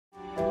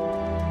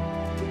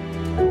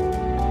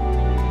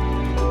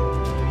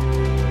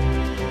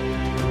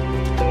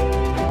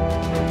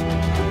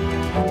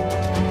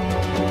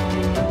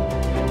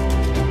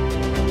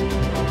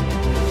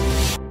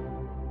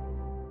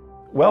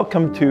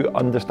Welcome to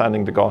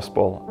Understanding the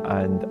Gospel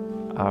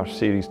and our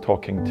series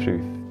Talking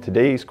Truth.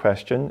 Today's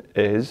question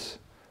is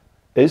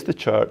the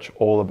church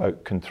all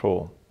about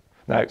control?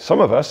 Now, some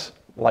of us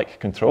like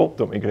control,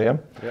 don't we,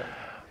 Graham?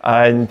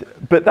 Yeah.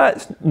 But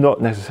that's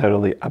not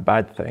necessarily a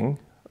bad thing.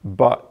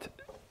 But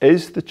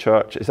is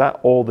that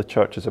all the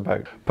church is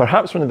about?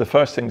 Perhaps one of the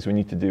first things we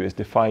need to do is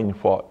define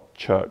what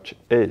church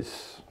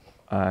is.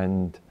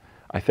 And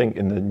I think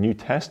in the New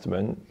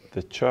Testament,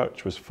 the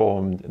church was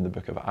formed in the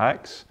book of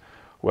Acts,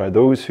 where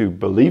those who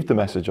believed the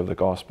message of the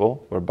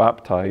gospel were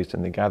baptized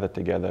and they gathered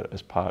together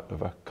as part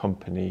of a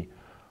company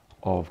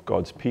of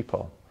God's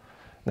people.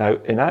 Now,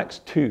 in Acts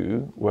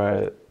 2,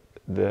 where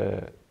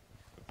the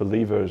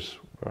believers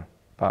were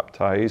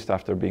baptized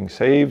after being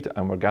saved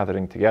and were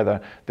gathering together,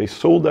 they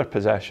sold their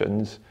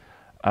possessions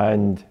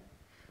and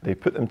they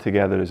put them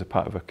together as a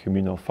part of a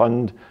communal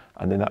fund,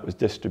 and then that was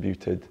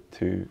distributed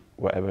to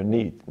whatever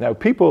need. Now,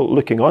 people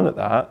looking on at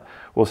that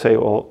will say,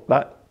 well,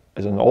 that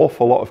is an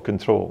awful lot of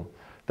control.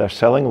 They're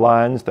selling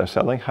lands, they're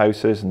selling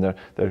houses, and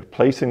they're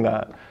placing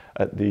that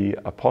at the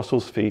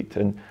apostles' feet.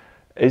 And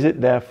is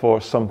it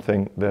therefore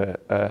something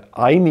that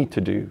I need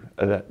to do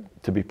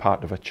to be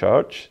part of a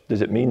church?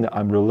 Does it mean that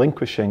I'm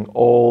relinquishing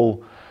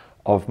all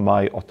of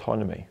my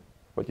autonomy?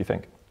 What do you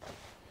think?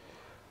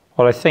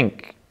 Well, I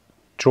think,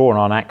 drawing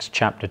on Acts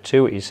chapter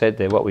 2, what you said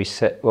there, what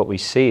we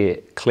see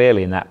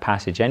clearly in that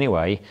passage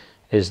anyway,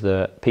 is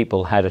that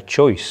people had a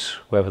choice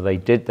whether they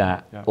did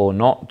that or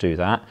not do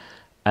that.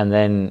 And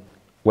then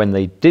when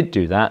they did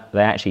do that,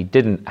 they actually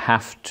didn't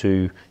have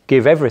to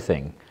give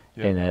everything.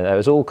 You know, that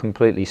was all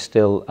completely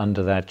still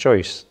under their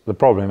choice. The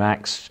problem in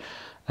Acts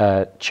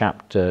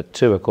chapter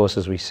 2, of course,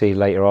 as we see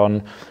later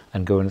on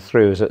and going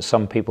through, is that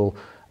some people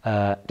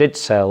did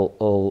sell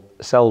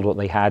what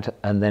they had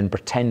and then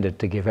pretended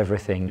to give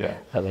everything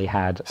that they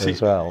had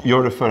as well.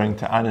 You're referring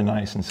to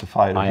Ananias and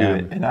Sapphira, who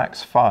in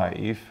Acts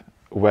 5,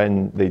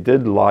 when they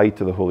did lie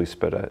to the Holy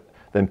Spirit,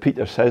 then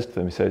Peter says to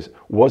them, he says,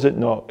 was it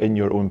not in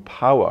your own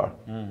power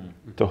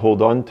to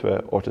hold on to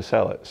it or to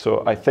sell it?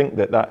 So I think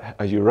that,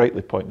 as you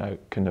rightly point out,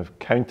 kind of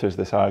counters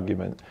this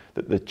argument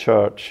that the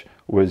church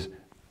was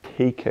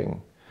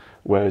taking,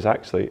 whereas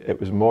actually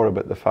it was more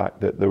about the fact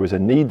that there was a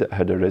need that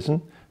had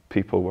arisen,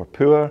 people were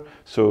poor,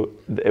 so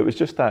it was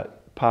just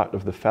that part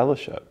of the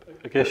fellowship.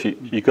 I guess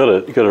you got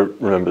to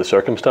remember the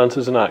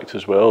circumstances in Acts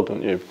as well,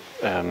 don't you?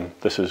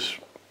 This is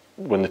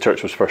when the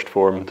church was first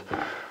formed.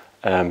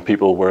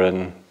 People were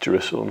in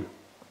Jerusalem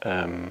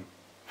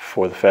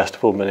for the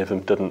festival. Many of them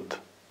didn't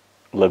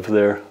live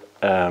there,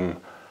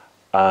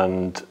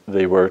 and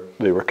they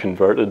were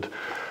converted.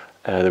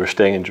 They were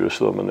staying in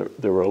Jerusalem, and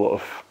there were a lot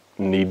of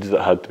needs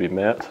that had to be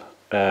met.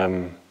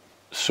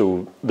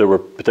 So there were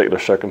particular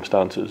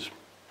circumstances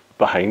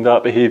behind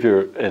that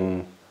behaviour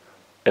in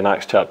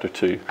Acts chapter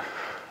 2.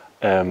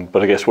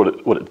 But I guess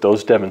what it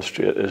does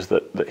demonstrate is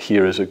that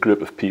here is a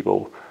group of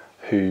people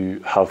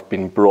who have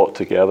been brought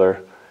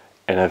together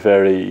in a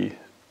very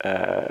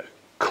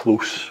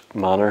close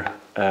manner.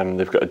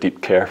 They've got a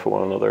deep care for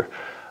one another,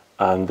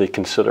 and they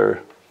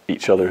consider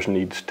each other's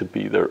needs to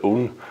be their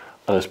own.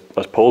 And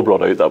as Paul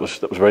brought out, that was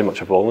very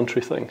much a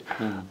voluntary thing.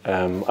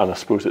 And I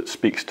suppose it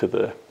speaks to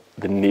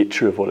the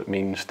nature of what it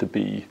means to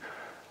be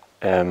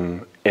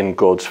in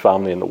God's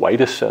family in the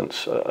widest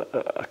sense.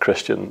 A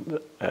Christian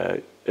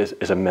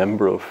is a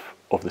member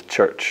of the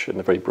church in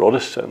the very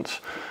broadest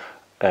sense,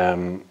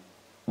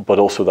 but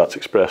also that's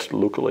expressed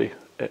locally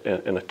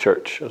in a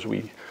church as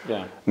we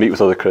meet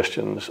with other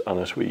Christians and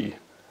as we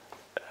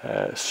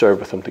serve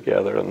with them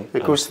together. And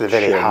it goes to the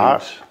very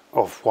heart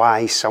of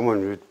why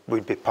someone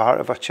would be part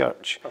of a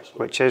church. Absolutely.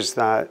 Which is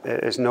that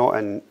it is not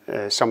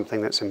something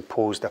that's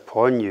imposed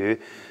upon you,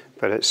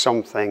 but it's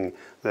something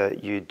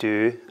that you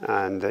do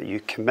and that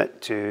you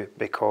commit to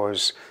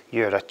because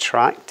you're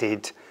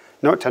attracted,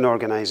 not to an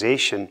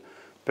organisation,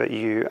 but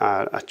you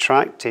are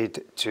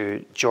attracted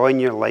to join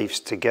your lives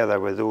together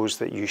with those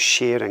that you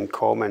share in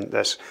common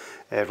this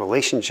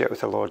relationship with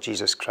the Lord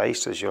Jesus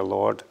Christ as your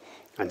Lord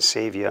and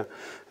Saviour.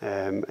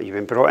 You've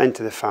been brought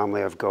into the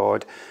family of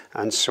God,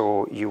 and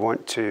so you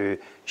want to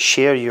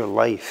share your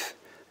life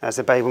as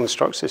the Bible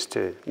instructs us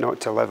to,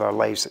 not to live our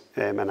lives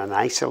in an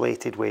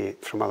isolated way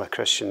from other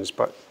Christians,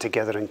 but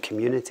together in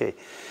community.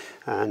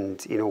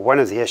 And you know, one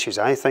of the issues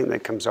I think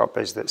that comes up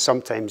is that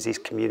sometimes these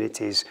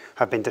communities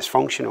have been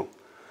dysfunctional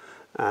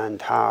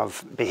and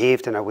have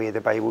behaved in a way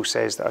the Bible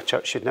says that a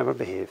church should never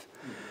behave,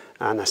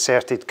 and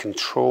asserted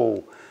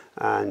control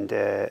and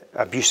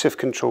abusive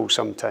control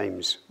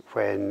sometimes,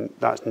 when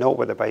that's not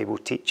what the Bible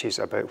teaches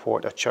about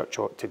what a church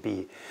ought to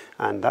be.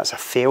 And that's a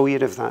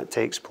failure if that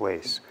takes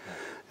place,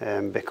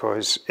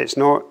 because it's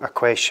not a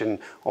question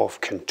of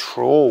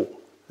control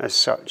as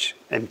such,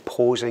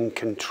 imposing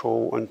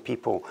control on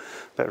people,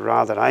 but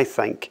rather I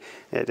think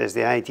it is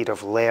the idea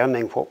of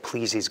learning what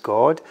pleases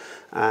God,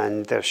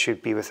 and there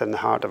should be within the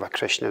heart of a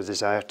Christian a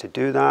desire to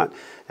do that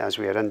as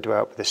we are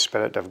indwelt with the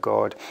Spirit of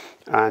God,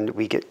 and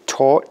we get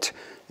taught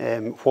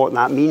what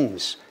that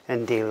means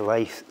in daily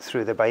life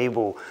through the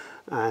Bible.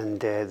 And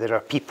there are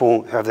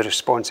people who have the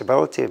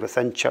responsibility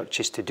within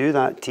churches to do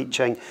that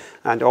teaching,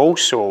 and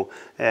also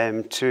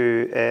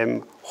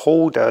to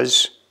hold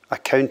us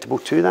accountable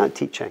to that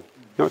teaching,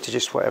 not to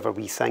just whatever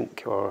we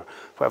think or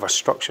whatever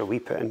structure we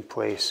put in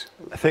place.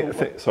 I think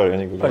sorry,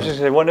 I was just going to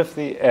say, one of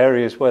the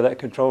areas where that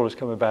control has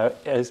come about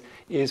is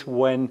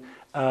when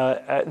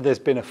there's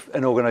been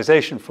an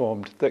organisation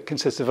formed that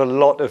consists of a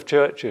lot of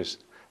churches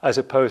as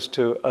opposed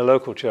to a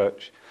local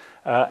church.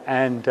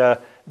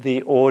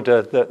 The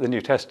order that the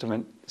New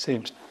Testament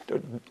the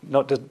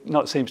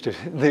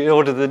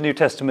order the New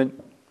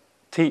Testament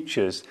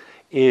teaches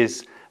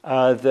is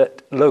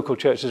that local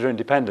churches are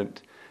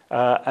independent,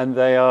 and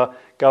they are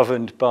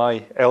governed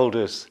by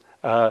elders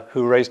who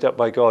are raised up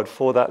by God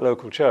for that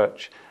local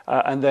church,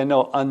 and they're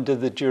not under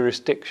the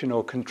jurisdiction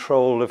or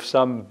control of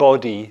some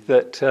body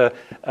that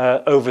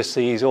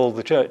oversees all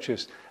the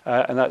churches.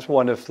 And that's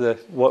one of the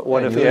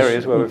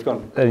areas where we've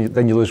gone.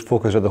 Then you lose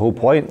focus of the whole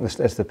point.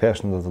 It's the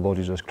person of the Lord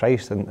Jesus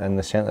Christ in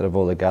the centre of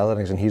all the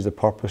gatherings, and He's the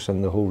purpose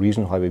and the whole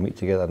reason why we meet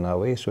together in that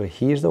way. So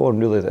He's the one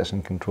really that's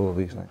in control of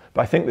these things.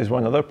 But I think there's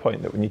one other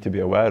point that we need to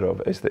be aware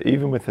of, is that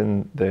even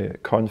within the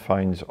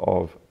confines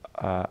of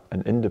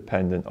an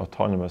independent,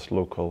 autonomous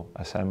local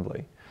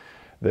assembly,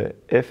 that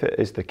if it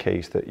is the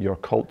case that your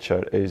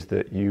culture is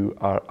that you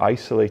are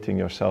isolating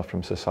yourself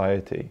from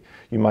society,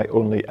 you might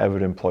only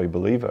ever employ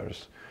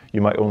believers. You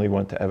might only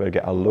want to ever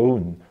get a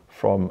loan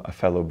from a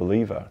fellow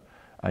believer.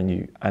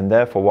 And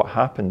therefore what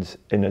happens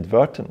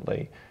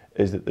inadvertently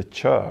is that the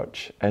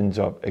church ends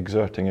up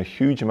exerting a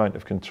huge amount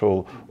of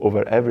control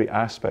over every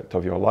aspect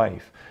of your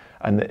life.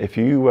 And that if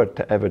you were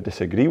to ever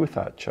disagree with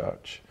that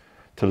church,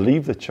 to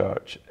leave the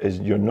church is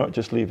you're not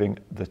just leaving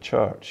the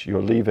church,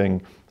 you're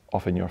leaving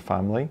often your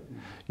family,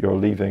 you're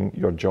leaving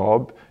your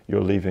job,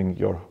 you're leaving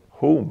your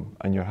home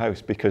and your house,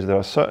 because there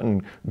are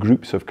certain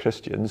groups of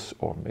Christians,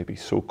 or maybe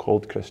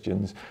so-called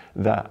Christians,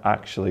 that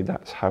actually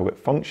that's how it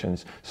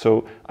functions.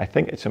 So I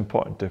think it's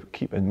important to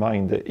keep in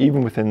mind that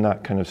even within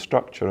that kind of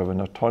structure of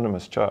an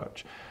autonomous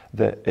church,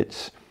 that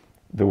it's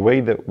the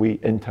way that we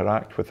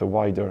interact with the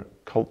wider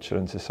culture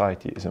and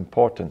society is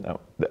important,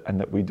 and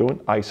that we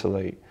don't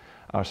isolate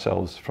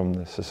ourselves from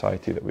the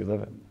society that we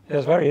live in.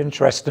 It's very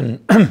interesting.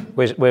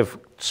 We've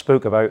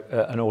spoke about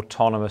an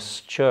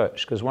autonomous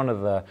church, because one of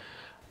the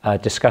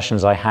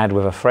discussions I had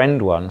with a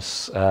friend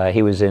once,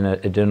 he was in a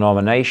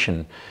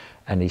denomination,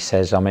 and he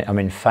says, I'm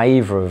in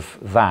favour of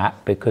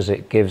that because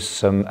it gives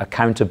some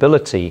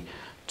accountability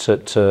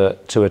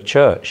to a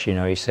church. You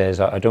know, he says,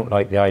 I don't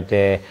like the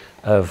idea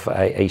of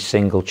a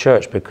single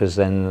church, because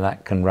then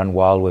that can run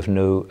wild with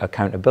no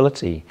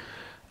accountability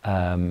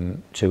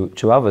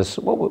to others.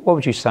 What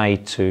would you say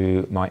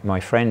to my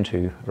friend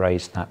who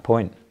raised that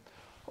point?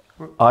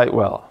 Yeah,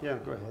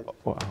 go ahead.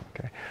 Well,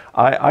 okay.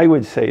 I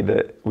would say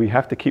that we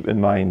have to keep in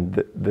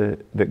mind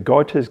that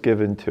God has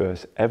given to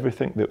us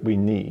everything that we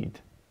need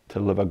to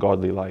live a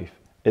godly life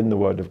in the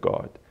Word of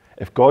God.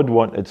 If God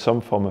wanted some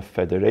form of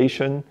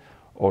federation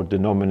or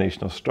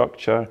denominational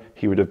structure,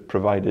 He would have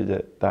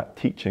provided that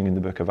teaching in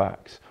the book of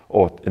Acts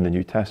or in the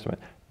New Testament,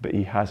 but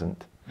He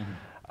hasn't. Mm-hmm.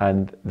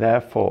 And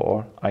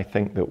therefore, I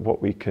think that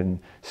what we can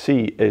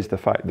see is the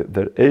fact that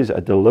there is a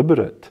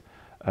deliberate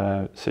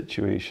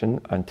situation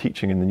and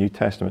teaching in the New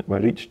Testament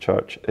where each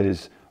church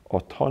is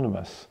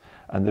autonomous,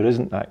 and there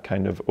isn't that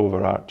kind of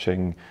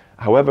overarching,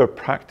 however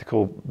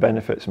practical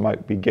benefits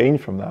might be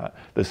gained from that,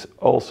 there's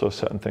also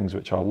certain things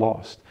which are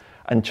lost.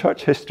 And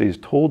church history has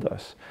told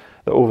us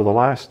that over the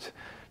last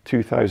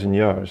 2,000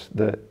 years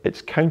that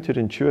it's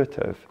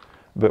counterintuitive,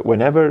 but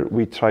whenever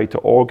we try to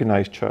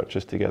organize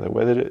churches together,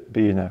 whether it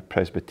be in a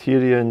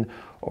Presbyterian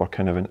or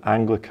kind of an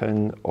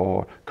Anglican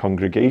or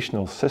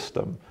congregational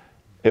system,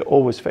 it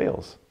always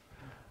fails.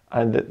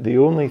 And that the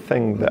only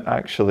thing that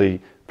actually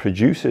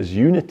produces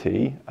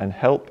unity and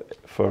help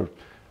for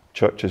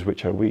churches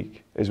which are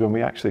weak is when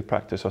we actually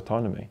practice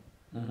autonomy.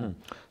 Mm-hmm.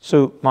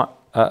 So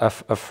a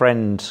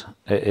friend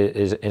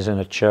is in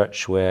a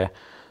church where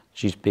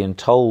she's being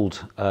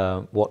told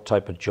what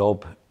type of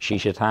job she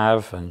should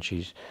have, and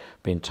she's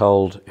being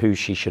told who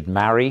she should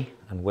marry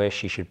and where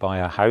she should buy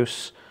a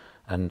house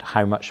and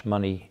how much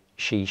money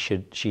she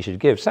should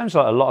give. Sounds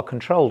like a lot of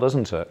control,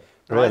 doesn't it?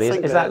 Really,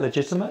 is that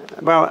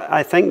legitimate? Well,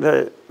 I think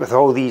that with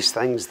all these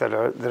things, there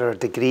are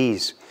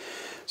degrees.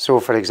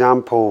 So, for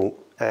example,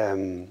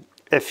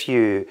 if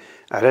you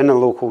are in a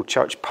local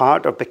church,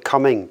 part of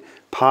becoming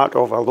part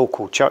of a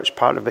local church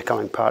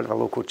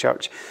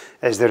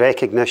is the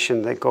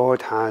recognition that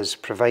God has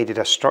provided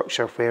a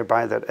structure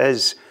whereby there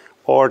is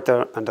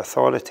order and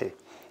authority,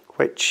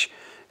 which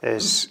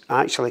is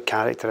actually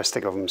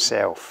characteristic of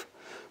Himself,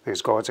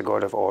 because God's a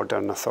God of order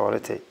and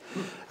authority.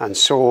 And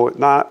so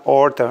that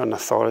order and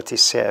authority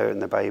is set out in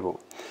the Bible,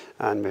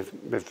 and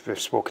we've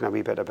spoken a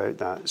wee bit about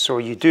that. So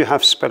you do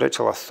have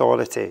spiritual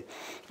authority,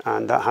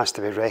 and that has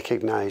to be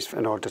recognised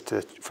in order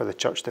for the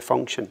church to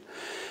function.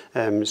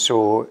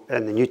 So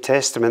in the New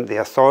Testament, the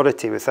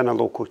authority within a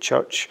local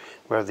church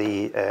were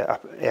the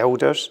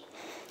elders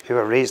who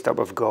are raised up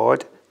of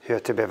God, who are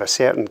to be of a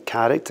certain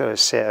character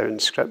as set out in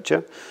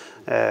Scripture.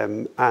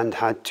 and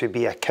had to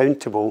be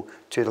accountable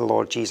to the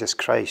Lord Jesus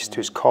Christ,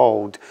 who's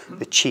called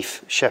the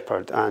chief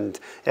shepherd, and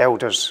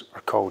elders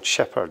are called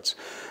shepherds.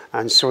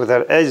 And so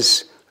there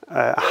is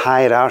a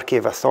hierarchy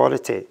of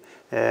authority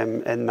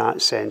in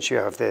that sense. You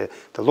have the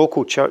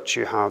local church,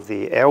 you have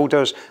the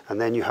elders,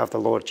 and then you have the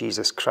Lord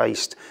Jesus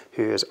Christ,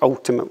 who is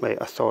ultimately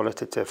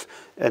authoritative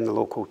in the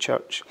local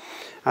church.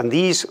 And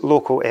these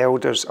local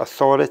elders'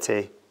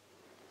 authority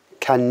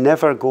can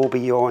never go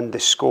beyond the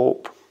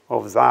scope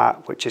of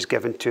that which is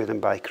given to them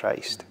by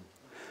Christ,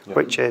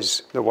 which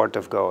is the Word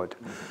of God.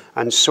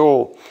 And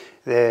so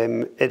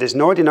it is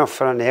not enough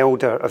for an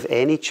elder of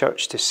any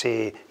church to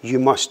say, you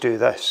must do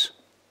this,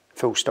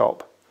 full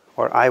stop,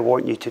 or I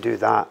want you to do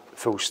that,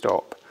 full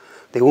stop.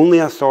 The only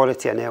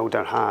authority an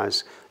elder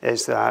has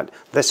is that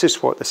this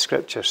is what the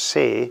Scriptures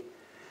say,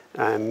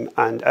 and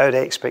our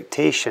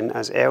expectation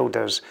as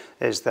elders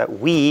is that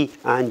we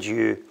and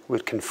you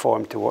would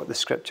conform to what the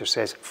Scripture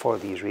says for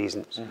these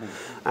reasons.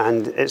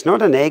 And it's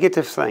not a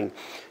negative thing.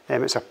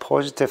 It's a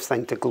positive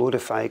thing to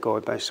glorify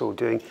God by so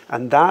doing.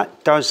 And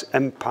that does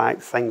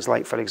impact things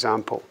like, for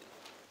example,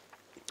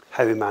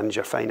 how we manage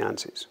our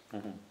finances.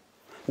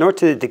 Not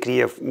to the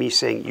degree of me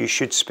saying you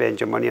should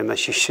spend your money on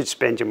this, you should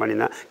spend your money on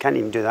that. Can't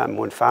even do that in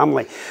my own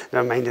family,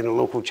 never mind in a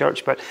local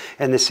church. But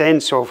in the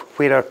sense of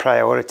where our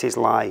priorities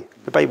lie,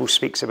 the Bible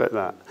speaks about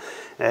that.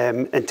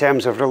 In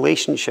terms of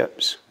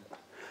relationships,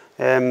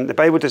 the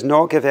Bible does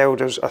not give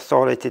elders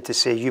authority to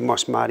say you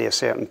must marry a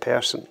certain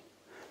person.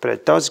 But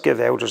it does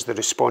give elders the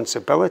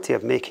responsibility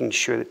of making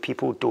sure that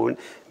people don't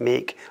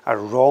make a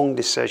wrong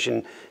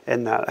decision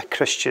in that a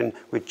Christian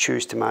would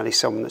choose to marry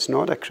someone that's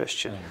not a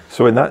Christian.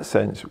 So in that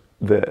sense,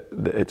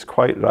 it's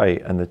quite right,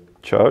 and the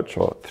church,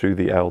 or through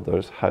the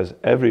elders, has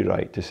every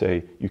right to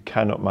say you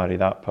cannot marry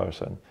that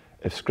person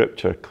if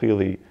Scripture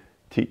clearly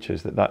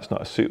teaches that that's not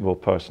a suitable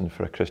person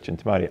for a Christian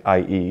to marry,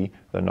 i.e.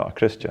 they're not a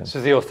Christian. So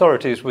the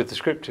authority is with the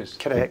Scriptures.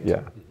 Correct.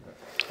 Yeah.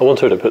 I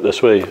once heard it put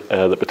this way,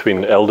 that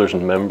between elders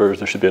and members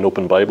there should be an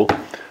open Bible,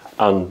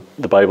 and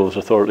the Bible is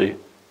authority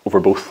over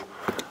both.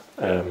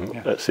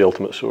 It's the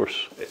ultimate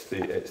source. It's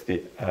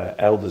the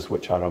elders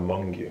which are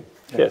among you.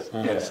 Yes.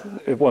 Yes.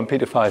 1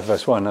 Peter 5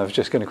 verse 1, I was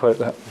just going to quote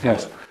that.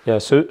 Yes. Yeah,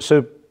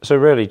 so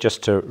really,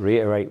 just to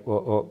reiterate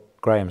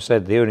what Graham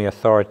said, the only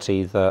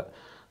authority that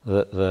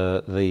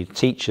the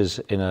teachers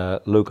in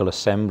a local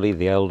assembly,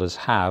 the elders,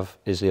 have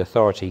is the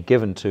authority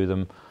given to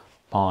them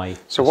by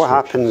So what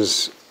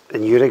happens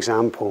in your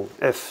example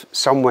if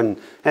someone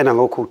in a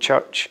local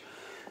church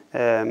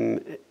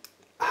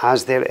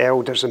has their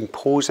elders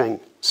imposing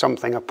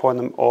something upon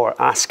them or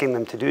asking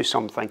them to do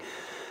something,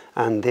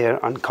 and they're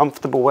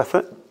uncomfortable with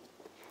it,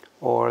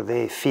 or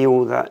they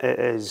feel that it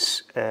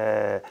is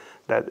that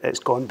it's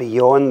gone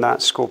beyond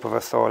that scope of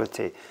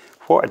authority?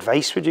 What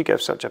advice would you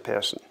give such a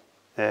person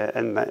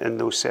in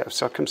those set of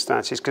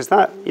circumstances? Because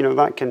that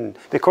can,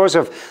 because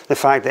of the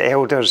fact that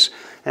elders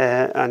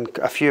and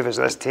a few of us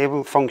at this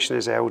table function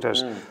as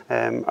elders,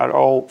 are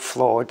all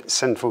flawed,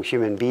 sinful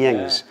human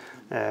beings,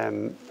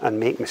 and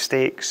make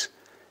mistakes.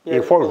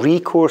 What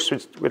recourse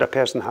would a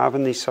person have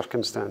in these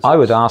circumstances? I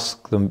would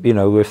ask them,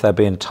 if they're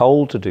being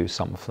told to do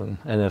something,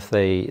 and if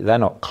they're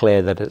not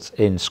clear that it's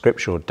in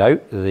Scripture, or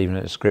doubt that even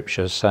in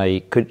Scripture,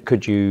 say,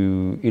 could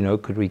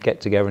we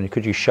get together and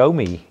could you show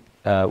me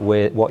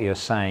where what you're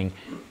saying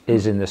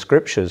is in the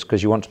Scriptures?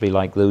 Because you want to be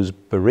like those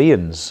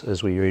Bereans,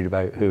 as we read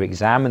about, who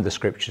examined the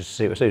Scriptures to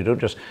see what they say. You don't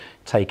just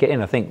take it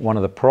in. I think one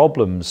of the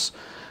problems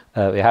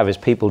we have is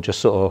people just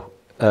sort of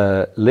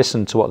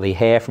listen to what they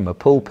hear from a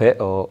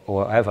pulpit or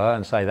whatever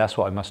and say that's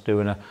what I must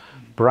do, and are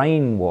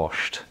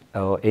brainwashed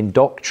or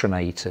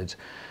indoctrinated.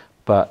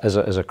 But as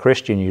a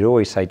Christian, you'd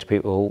always say to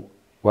people,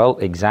 well,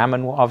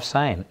 examine what I'm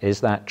saying.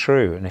 Is that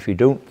true? And if you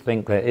don't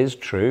think that is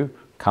true,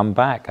 come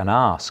back and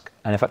ask.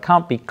 And if it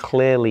can't be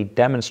clearly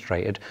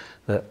demonstrated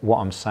that what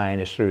I'm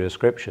saying is through the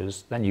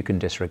Scriptures, then you can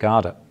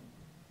disregard it.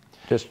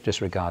 Just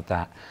disregard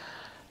that.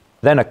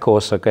 Then, of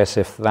course, I guess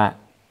if that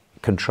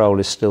control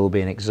is still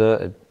being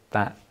exerted,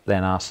 that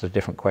then asks a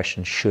different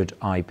question: should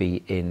I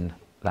be in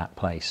that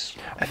place?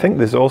 I think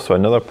there's also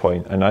another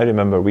point, and I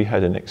remember we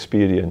had an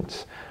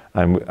experience,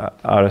 and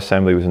our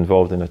assembly was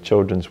involved in a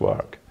children's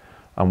work,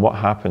 and what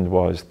happened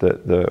was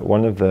that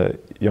one of the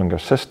younger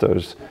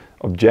sisters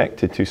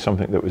objected to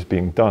something that was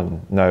being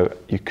done. Now,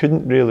 you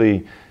couldn't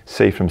really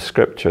say from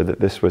Scripture that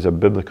this was a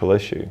biblical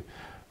issue,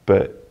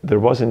 but there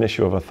was an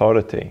issue of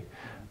authority,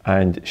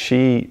 and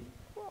she,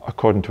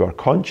 according to her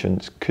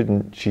conscience,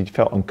 she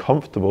felt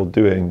uncomfortable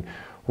doing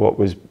what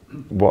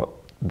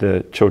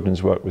the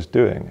children's work was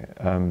doing.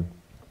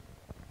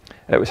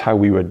 It was how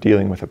we were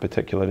dealing with a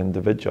particular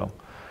individual.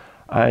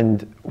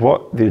 And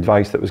what the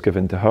advice that was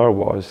given to her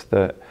was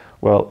that,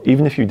 well,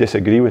 even if you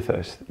disagree with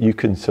this, you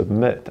can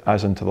submit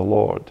as unto the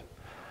Lord.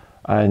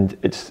 And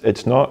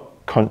it's not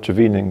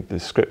contravening the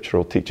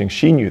scriptural teaching.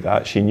 She knew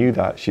that. She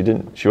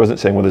wasn't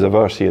saying, well, there's a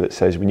verse here that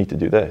says we need to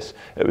do this.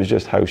 It was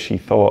just how she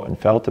thought and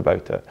felt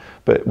about it.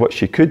 But what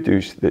she could do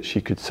is that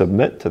she could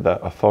submit to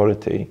that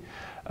authority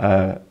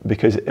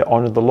because it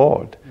honoured the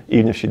Lord,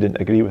 even if she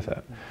didn't agree with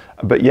it.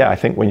 But yeah, I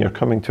think when you're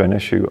coming to an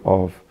issue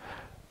of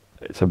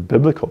it's a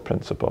biblical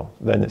principle,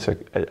 then it's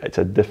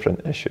a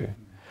different issue.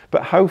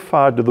 But how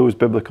far do those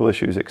biblical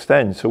issues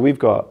extend? So we've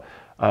got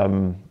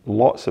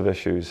lots of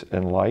issues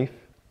in life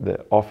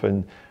that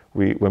often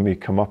when we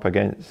come up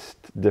against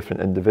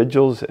different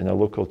individuals in a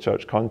local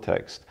church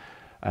context,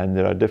 and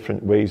there are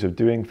different ways of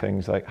doing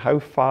things, like how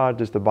far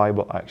does the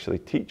Bible actually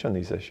teach on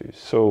these issues?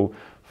 So,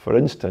 for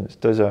instance,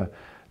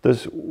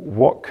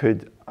 what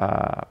could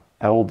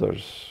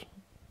elders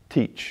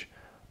teach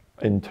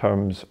in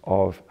terms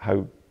of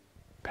how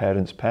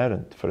parents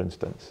parent, for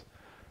instance?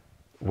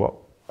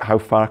 How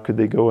far could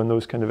they go in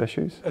those kind of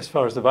issues? As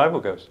far as the Bible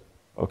goes.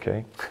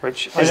 Okay.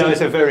 Which I know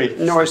it's a very...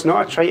 No, it's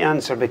not a trite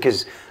answer,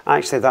 because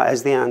actually that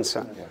is the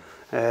answer.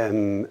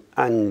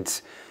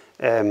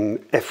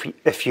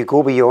 If you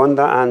go beyond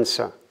that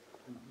answer,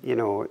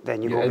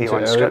 then you go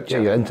beyond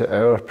Scripture. You're into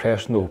our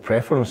personal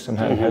preference and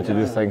how to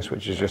do things,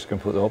 which is just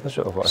completely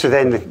opposite of what. So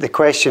then the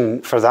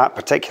question for that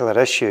particular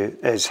issue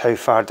is, how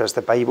far does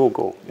the Bible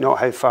go? Not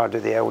how far do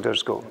the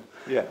elders go?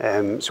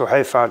 Yeah. So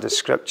how far does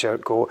Scripture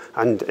go?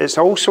 And it's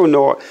also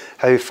not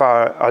how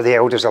far are the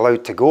elders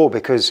allowed to go,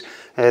 because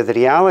the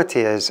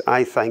reality is,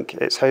 I think,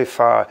 it's how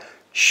far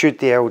should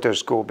the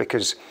elders go,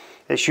 because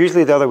it's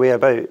usually the other way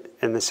about,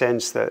 in the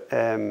sense that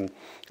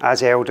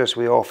as elders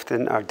we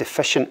often are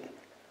deficient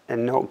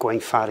in not going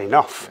far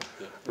enough,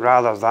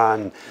 rather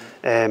than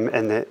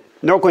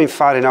not going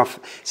far enough.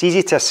 It's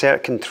easy to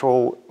assert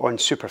control on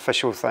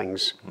superficial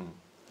things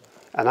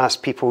and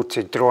ask people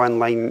to draw in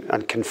line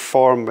and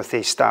conform with the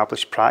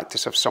established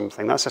practice of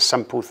something. That's a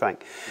simple thing.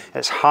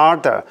 It's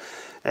harder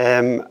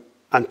and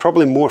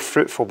probably more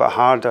fruitful, but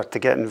harder to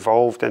get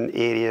involved in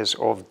areas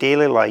of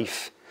daily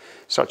life,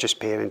 such as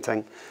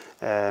parenting,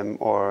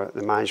 or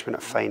the management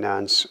of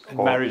finance. And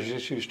marriage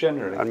issues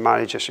generally. And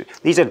marriage issues.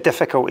 These are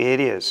difficult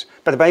areas,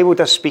 but the Bible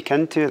does speak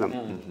into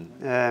them,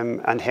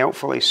 and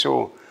helpfully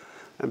so.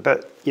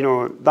 But,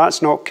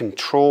 that's not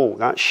control,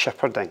 that's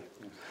shepherding.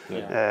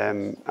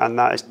 And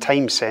that is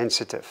time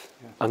sensitive.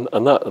 And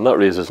that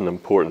raises an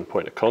important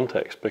point of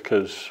context,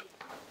 because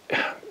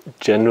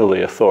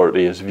generally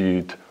authority is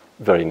viewed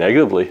very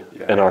negatively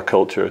in our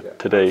culture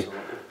today,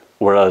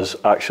 whereas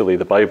actually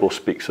the Bible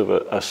speaks of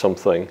it as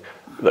something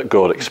that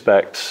God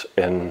expects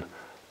in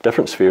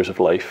different spheres of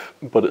life,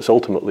 but it's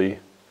ultimately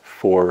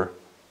for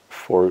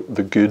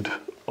the good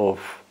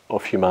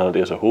of humanity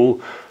as a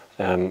whole.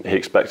 He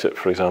expects it,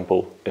 for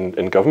example,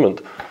 in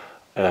government,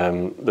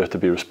 there to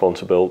be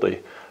responsibility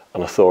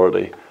and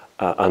authority,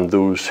 and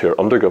those who are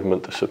under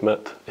government to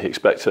submit. He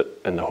expects it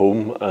in the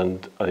home,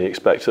 and he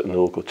expects it in the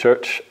local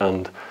church.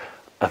 And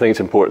I think it's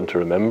important to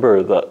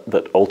remember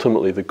that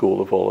ultimately the goal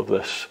of all of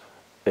this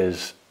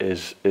is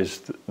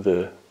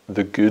the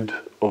good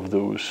of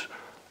those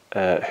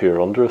who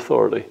are under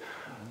authority,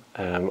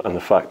 and the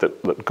fact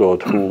that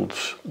God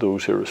holds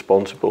those who are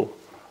responsible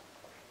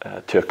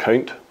to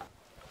account.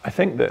 I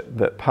think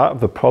that part of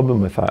the problem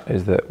with that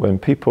is that when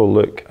people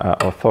look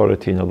at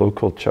authority in a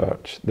local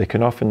church, they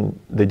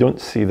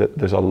don't see that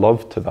there's a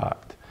love to that.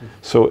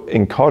 So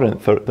in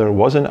Corinth, there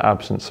was an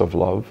absence of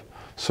love,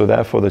 so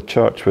therefore the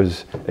church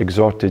was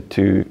exhorted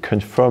to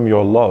confirm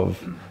your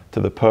love to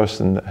the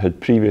person that had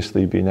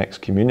previously been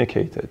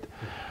excommunicated.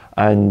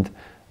 And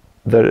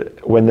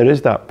when there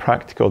is that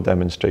practical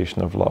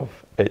demonstration of love,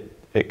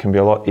 it can be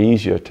a lot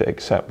easier to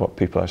accept what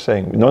people are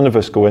saying. None of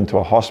us go into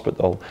a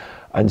hospital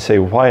and say,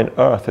 why on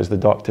earth is the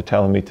doctor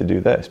telling me to do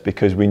this?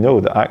 Because we know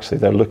that actually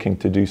they're looking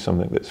to do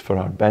something that's for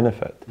our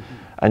benefit.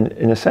 And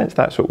in a sense,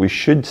 that's what we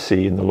should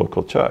see in the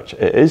local church.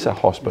 It is a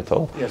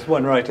hospital. Yes,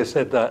 one writer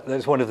said that.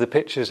 That's one of the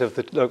pictures of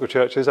the local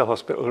church is a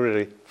hospital,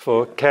 really,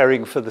 for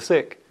caring for the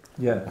sick.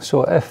 Yeah.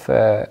 So if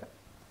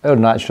our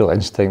natural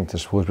instinct, I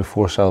suppose,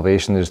 before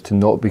salvation is to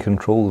not be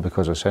controlled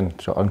because of sin,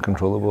 so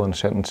uncontrollable in a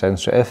certain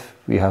sense. So if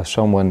we have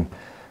someone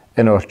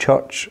in our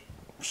church,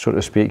 so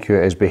to speak, who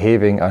is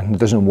behaving and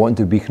doesn't want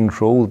to be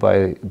controlled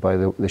by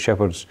the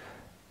shepherds,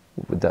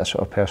 would that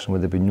sort of person,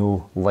 would there be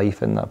no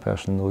life in that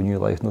person, no new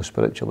life, no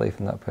spiritual life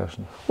in that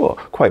person? Well,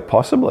 quite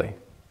possibly,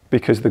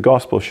 because the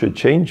gospel should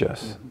change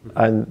us,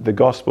 and the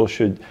gospel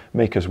should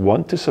make us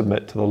want to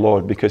submit to the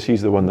Lord because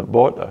he's the one that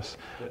bought us.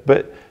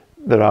 But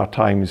there are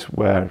times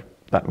where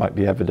that might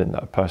be evident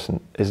that a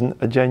person isn't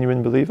a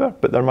genuine believer,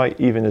 but there might,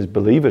 even as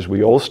believers,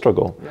 we all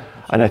struggle. Yeah,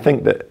 and I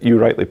think that you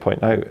rightly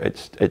point out,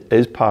 it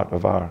is part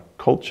of our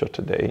culture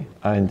today,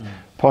 and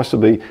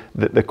possibly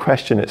the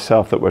question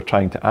itself that we're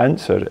trying to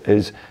answer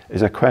is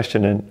a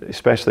question,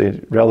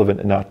 especially relevant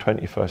in our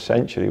 21st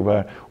century,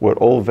 where we're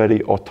all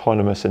very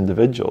autonomous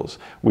individuals.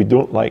 We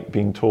don't like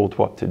being told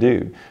what to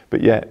do,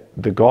 but yet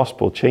the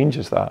gospel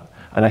changes that.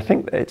 And I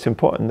think that it's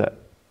important that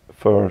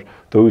for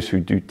those who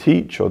do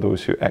teach or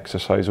those who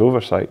exercise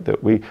oversight,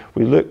 that we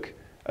look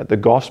at the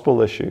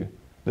gospel issue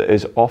that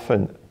is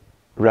often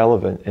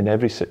relevant in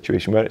every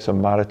situation, whether it's a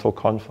marital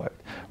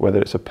conflict, whether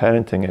it's a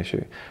parenting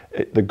issue.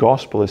 The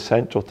gospel is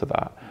central to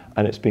that,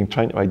 and it's been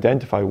trying to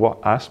identify what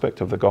aspect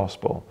of the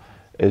gospel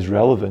is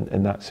relevant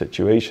in that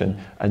situation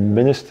and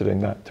ministering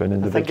that to an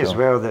individual. I think as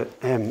well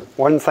that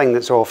one thing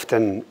that's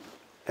often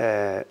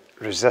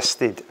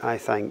resisted, I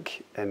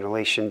think, in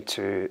relation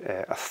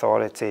to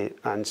authority,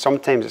 and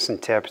sometimes it's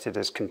interpreted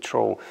as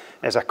control,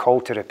 is a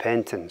call to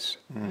repentance,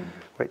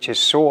 which is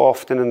so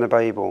often in the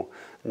Bible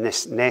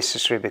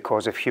necessary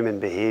because of human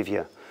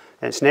behaviour.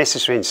 It's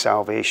necessary in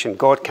salvation.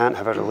 God can't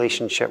have a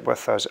relationship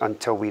with us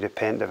until we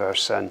repent of our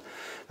sin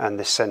and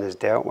the sin is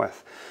dealt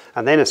with.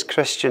 And then as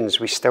Christians,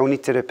 we still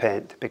need to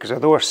repent, because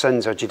although our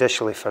sins are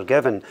judicially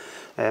forgiven,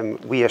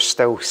 we are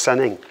still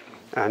sinning,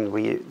 and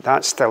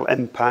that still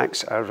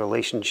impacts our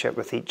relationship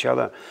with each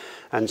other.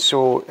 And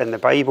so in the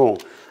Bible,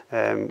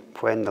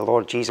 when the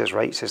Lord Jesus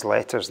writes his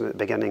letters at the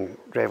beginning,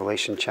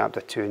 Revelation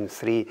chapter 2 and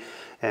 3,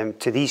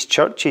 to these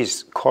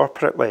churches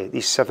corporately,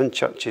 these 7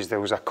 churches, there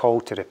was a call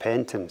to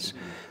repentance.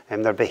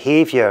 And their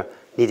behaviour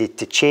needed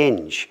to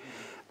change.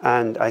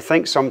 And I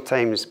think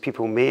sometimes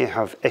people may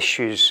have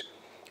issues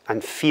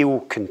and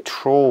feel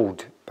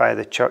controlled by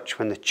the church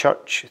when the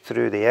church,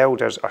 through the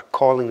elders, are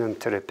calling them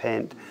to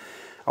repent,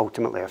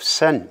 ultimately of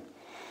sin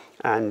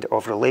and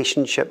of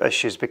relationship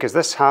issues, because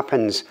this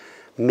happens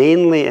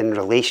mainly in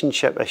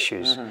relationship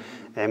issues.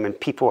 When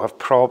people have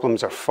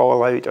problems or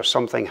fallout or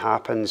something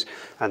happens,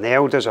 and the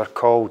elders are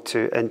called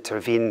to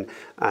intervene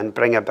and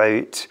bring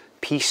about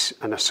peace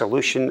and a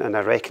solution and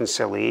a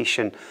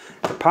reconciliation.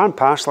 The part and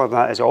parcel of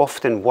that is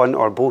often one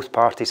or both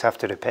parties have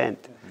to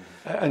repent.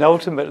 And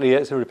ultimately,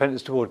 it's a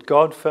repentance toward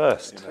God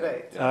first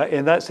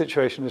in that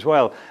situation as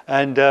well.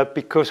 And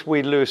because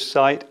we lose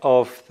sight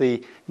of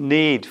the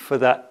need for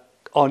that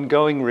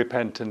ongoing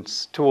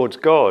repentance towards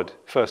God,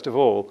 first of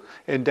all,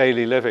 in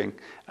daily living,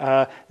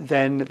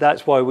 then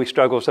that's why we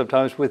struggle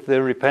sometimes with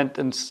the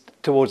repentance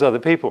towards other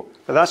people.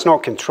 But that's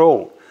not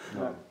control.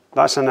 No.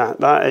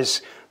 That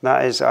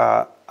is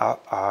a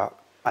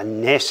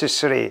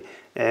necessary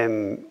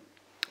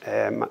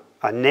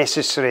a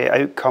necessary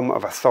outcome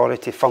of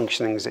authority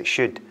functioning as it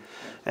should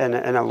in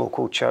a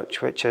local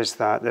church, which is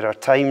that there are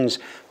times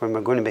when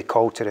we're going to be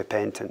called to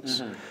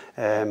repentance,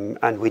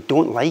 and we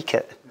don't like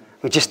it.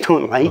 We just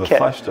don't like it. The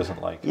flesh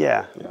doesn't like it.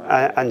 Yeah.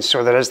 And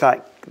so there is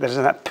that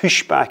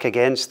pushback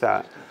against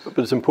that. But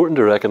it's important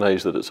to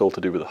recognise that it's all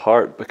to do with the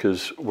heart,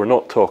 because we're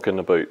not talking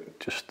about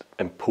just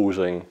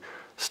imposing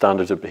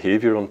standards of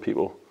behaviour on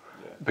people.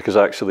 Because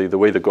actually the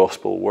way the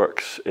gospel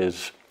works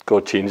is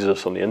God changes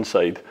us on the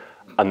inside,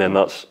 and then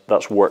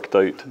that's worked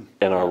out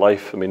in our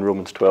life. I mean,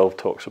 Romans 12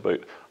 talks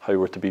about how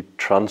we're to be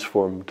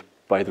transformed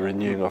by the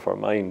renewing of our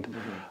mind,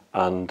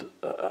 and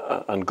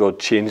God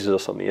changes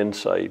us on the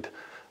inside,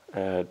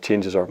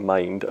 changes our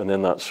mind, and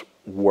then that's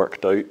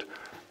worked out.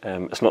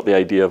 It's not the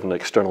idea of an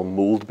external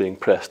mould being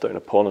pressed down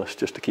upon us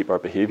just to keep our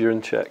behaviour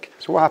in check.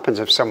 So what happens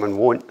if someone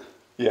won't?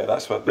 Yeah,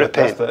 that's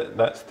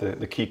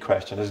the key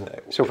question, isn't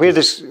it? So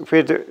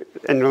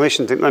in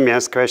relation to, let me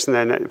ask the question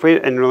then,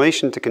 in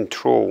relation to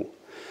control,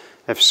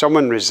 if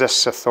someone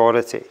resists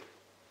authority,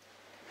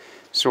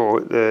 so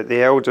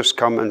the elders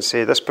come and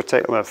say this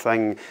particular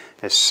thing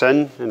is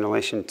sin in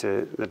relation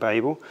to the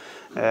Bible,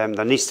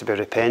 there needs to be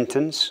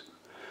repentance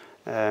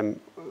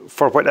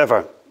for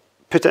whatever.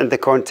 Put it in the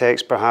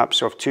context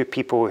perhaps of 2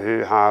 people who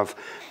have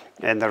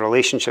their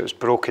relationships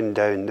broken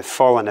down, they've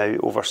fallen out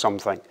over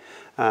something.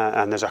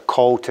 And there's a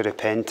call to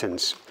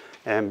repentance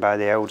by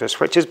the elders,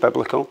 which is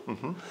biblical.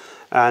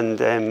 And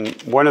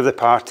one of the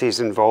parties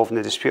involved in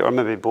the dispute, or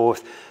maybe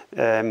both,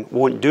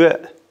 won't do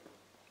it,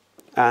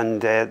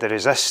 and they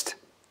resist.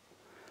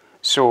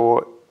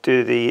 So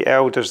do the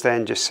elders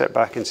then just sit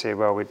back and say,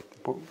 well,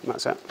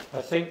 that's it?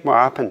 What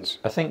happens?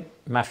 I think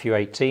Matthew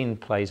 18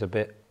 plays a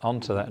bit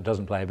onto that. It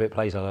doesn't play a bit,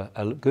 plays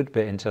a good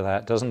bit into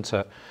that, doesn't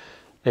it?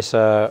 It's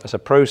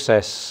a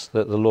process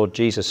that the Lord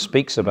Jesus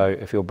speaks about.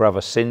 If your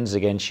brother sins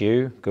against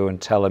you, go and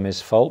tell him his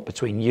fault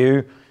between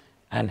you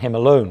and him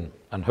alone.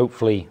 And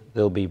hopefully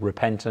there'll be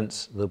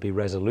repentance, there'll be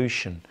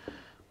resolution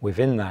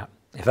within that.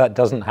 If that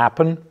doesn't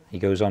happen, he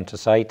goes on to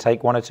say,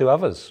 take 1 or 2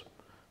 others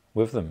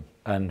with them.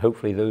 And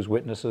hopefully those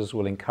witnesses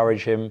will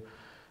encourage him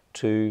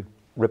to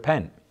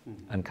repent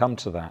and come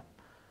to that.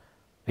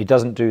 If he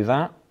doesn't do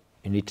that,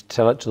 you need to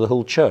tell it to the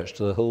whole church,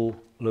 to the whole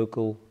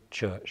local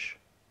church.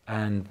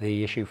 And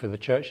the issue for the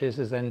church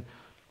is then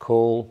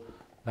call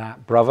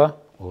that brother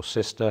or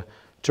sister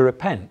to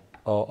repent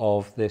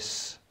of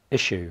this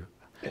issue.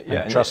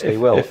 Yeah, and trust they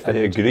will. If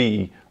they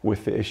agree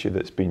with the issue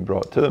that's been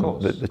brought to them,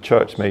 the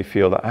church may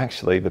feel that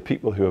actually the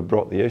people who have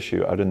brought the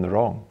issue are in the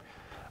wrong.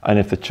 And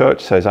if the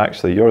church says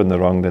actually you're in the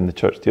wrong, then the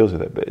church deals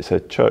with it. But it's a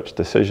church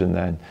decision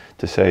then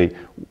to say,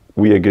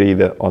 we agree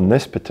that on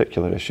this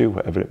particular issue,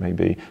 whatever it may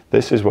be,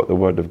 this is what the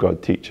Word of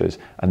God teaches,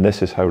 and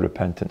this is how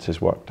repentance is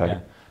worked out. Yeah.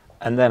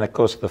 And then, of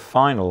course, the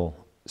final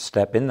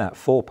step in that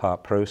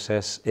 4-part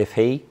process, if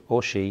he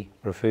or she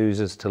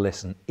refuses to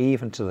listen,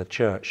 even to the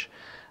church,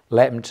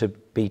 let him to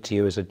be to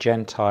you as a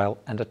Gentile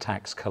and a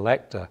tax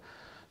collector.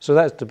 So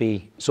that's to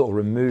be sort of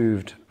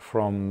removed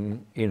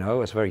from,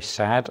 it's very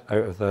sad,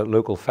 out of the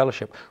local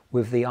fellowship.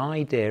 With the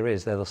idea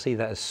is they'll see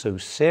that as so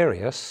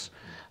serious,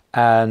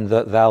 and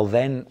that they'll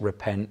then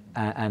repent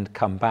and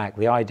come back.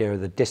 The idea of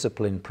the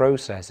discipline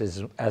process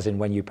is, as in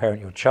when you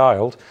parent your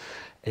child,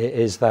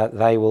 is that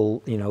they will,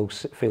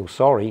 feel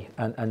sorry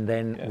and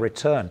then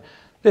return.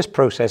 This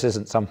process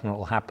isn't something that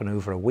will happen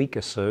over a week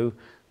or so.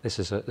 This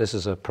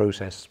is a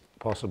process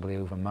possibly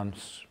over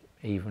months,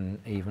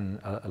 even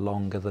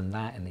longer than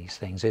that in these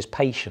things. There's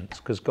patience,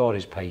 because God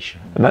is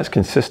patient. And that's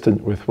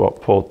consistent with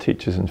what Paul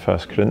teaches in 1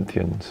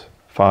 Corinthians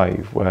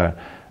 5, where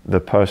the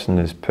person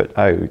is put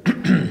out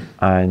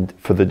and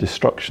for the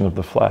destruction of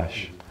the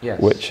flesh,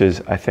 Yes. which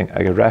is, I think,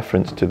 a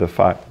reference to the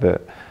fact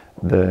that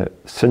the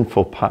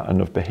sinful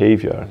pattern of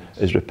behaviour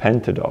is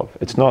repented of.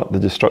 It's not the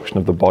destruction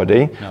of the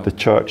body. No. The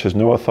church has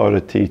no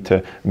authority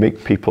to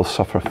make people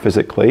suffer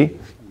physically,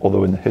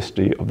 although in the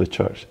history of the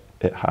church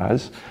it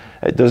has.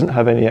 It doesn't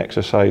have any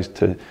exercise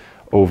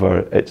over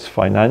its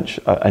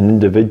an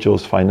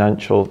individual's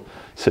financial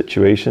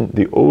situation.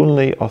 The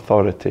only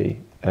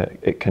authority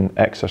it can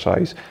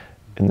exercise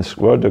in the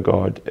Word of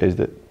God is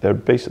that they're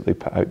basically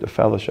put out of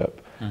fellowship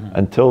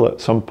until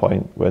at some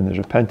point when the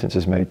repentance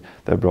is made,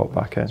 they're brought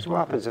back in. So what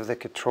happens if the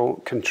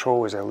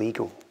control is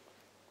illegal?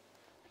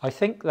 I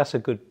think that's a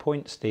good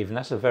point, Stephen.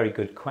 That's a very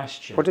good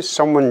question. What does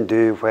someone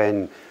do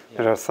when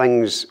there are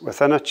things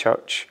within a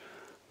church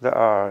that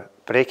are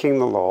breaking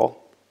the law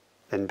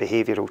in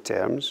behavioural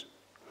terms?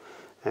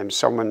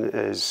 Someone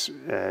is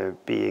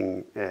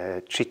being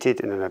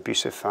treated in an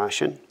abusive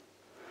fashion,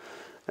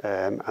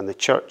 and the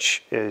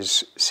church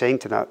is saying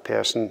to that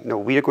person, no,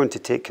 we're going to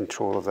take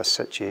control of this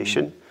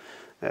situation.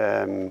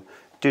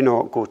 Do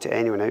not go to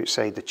anyone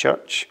outside the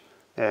church.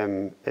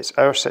 It's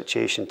our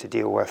situation to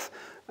deal with,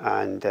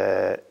 and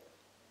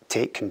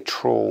take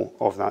control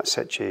of that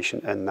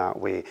situation in that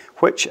way,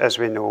 which, as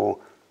we know,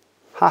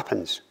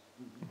 happens.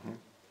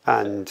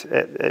 And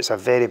it's a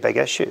very big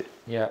issue.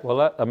 Yeah,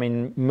 well,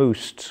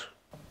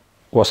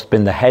 what's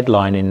been the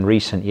headline in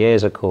recent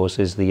years, of course,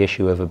 is the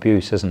issue of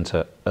abuse, isn't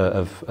it,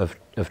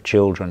 of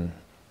children,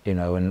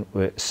 and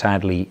we're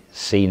sadly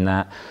seen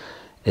that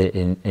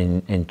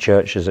in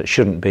churches. It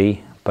shouldn't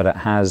be, but it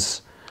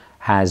has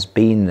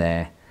been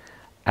there,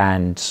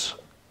 and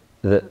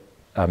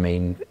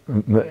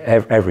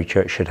every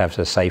church should have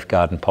a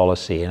safeguarding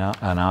policy in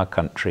our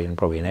country, and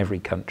probably in every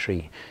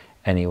country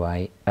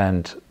anyway.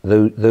 And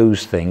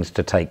those things,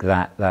 to take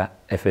that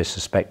if there's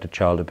suspected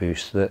child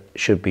abuse, that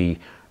should be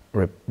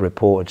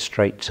reported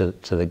straight to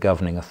the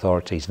governing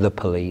authorities, the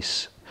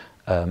police,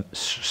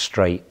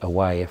 straight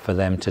away, for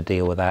them to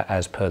deal with that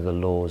as per the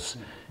laws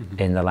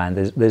in the land.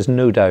 There's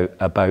no doubt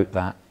about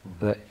that.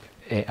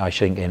 I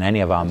think in any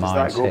of our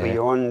minds. Does that go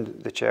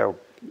beyond the child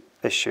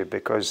issue?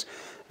 Because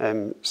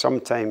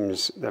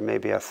sometimes there may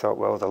be a thought,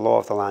 well, the law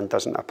of the land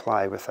doesn't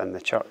apply within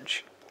the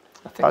church.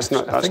 I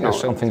think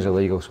something's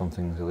illegal,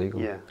 something's illegal.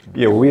 Yeah.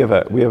 Yeah, we have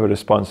a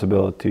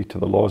responsibility to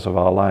the laws of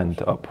our land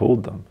to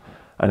uphold them.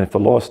 And if the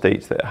law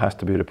states that it has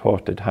to be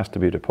reported, it has to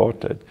be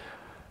reported.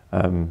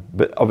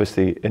 But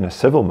obviously in a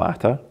civil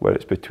matter, where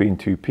it's between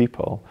two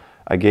people,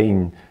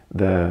 again,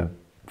 the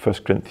 1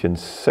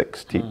 Corinthians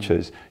 6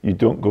 teaches you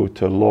don't go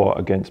to law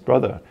against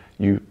brother.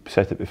 You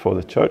set it before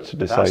the church to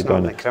decide on it. That's not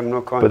in the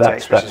criminal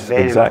context, which is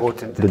very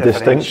important. The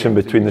distinction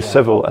between the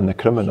civil and the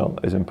criminal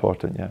is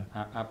important,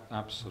 yeah.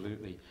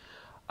 Absolutely.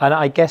 And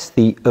I guess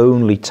the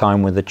only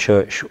time when the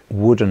church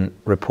wouldn't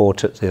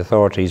report it to the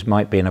authorities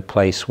might be in a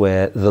place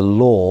where the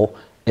law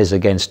is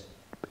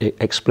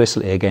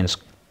explicitly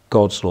against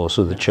God's law,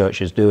 so the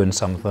church is doing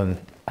something,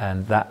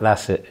 and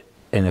that's it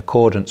in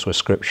accordance with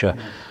Scripture.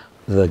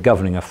 The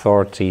governing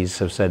authorities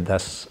have said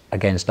that's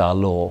against our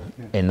law.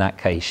 In that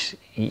case,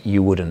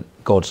 you wouldn't.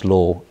 God's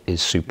law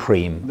is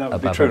supreme. That would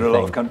above be true in a lot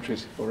everything. of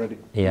countries already.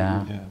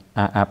 Yeah,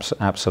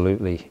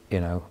 absolutely.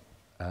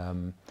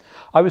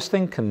 I was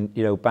thinking,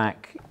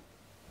 back,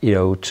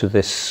 to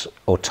this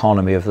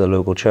autonomy of the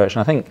local church,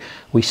 and I think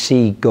we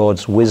see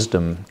God's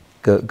wisdom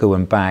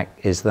going back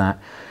is that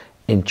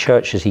in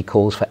churches He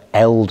calls for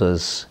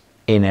elders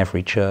in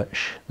every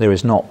church. There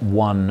is not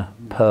one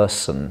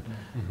person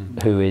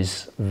who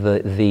is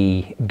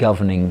the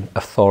governing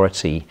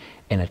authority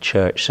in a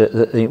church.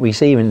 So we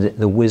see even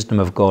the wisdom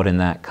of God in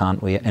that,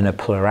 can't we? In a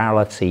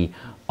plurality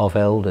of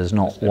elders,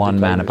 not one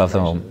man above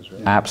them all.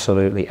 Right?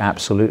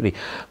 Absolutely.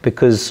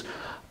 Because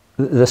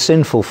the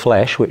sinful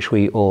flesh, which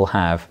we all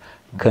have,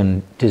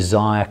 can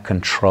desire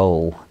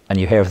control. And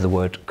you hear of the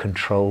word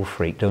control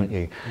freak, don't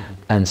you?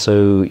 And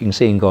so you can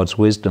see in God's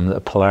wisdom that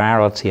a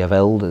plurality of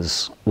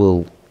elders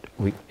will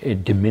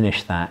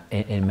diminish that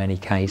in many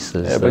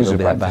cases. Yeah, it brings There'll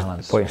be back that to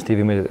balance. the point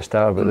Stevie made at the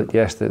start, but that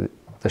yes, the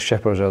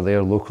shepherds are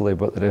there locally,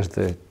 but there is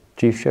the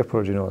chief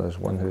shepherd, there's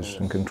one who's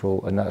in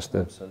control, and that's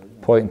the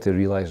point to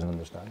realise and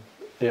understand.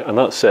 Yeah, and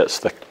that sets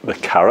the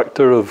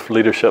character of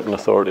leadership and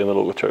authority in the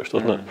local church,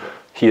 doesn't it?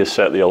 He has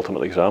set the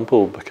ultimate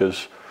example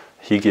because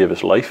he gave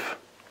his life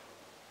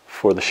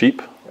for the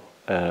sheep,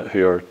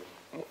 who are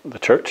the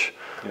church,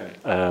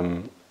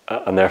 and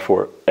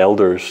therefore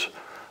elders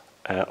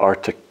are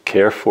to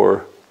care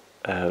for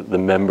the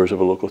members of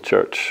a local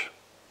church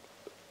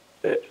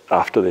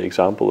after the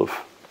example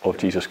of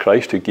Jesus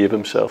Christ, who gave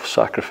himself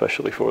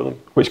sacrificially for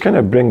them. Which kind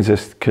of brings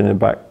us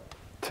back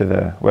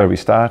to where we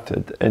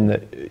started, in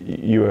that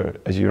you were,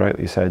 as you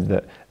rightly said,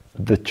 that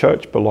the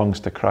church belongs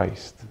to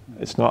Christ.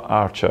 It's not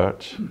our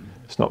church,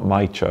 it's not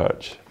my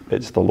church,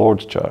 it's the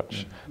Lord's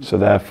church. So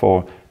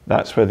therefore,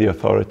 that's where the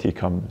authority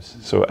comes.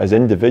 So as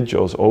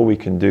individuals, all we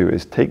can do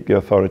is take the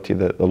authority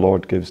that the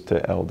Lord gives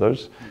to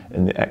elders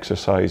in the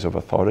exercise of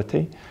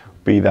authority,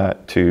 be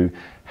that to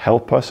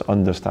help us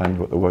understand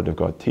what the Word of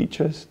God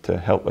teaches, to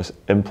help us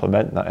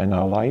implement that in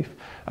our life.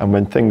 And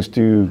when things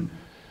do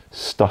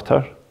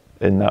stutter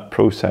in that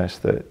process,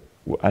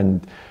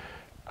 and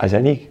as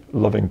any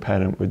loving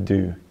parent would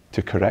do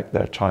to correct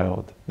their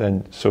child,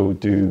 then so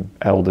do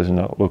elders in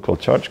a local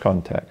church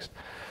context.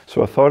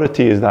 So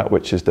authority is that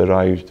which is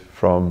derived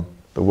from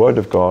the Word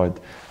of God,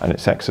 and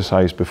it's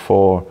exercised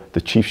before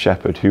the chief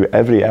shepherd, who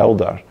every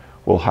elder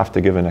will have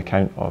to give an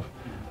account of.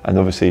 And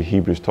obviously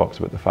Hebrews talks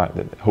about the fact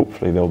that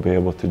hopefully they'll be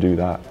able to do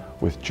that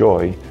with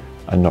joy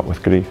and not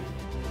with grief.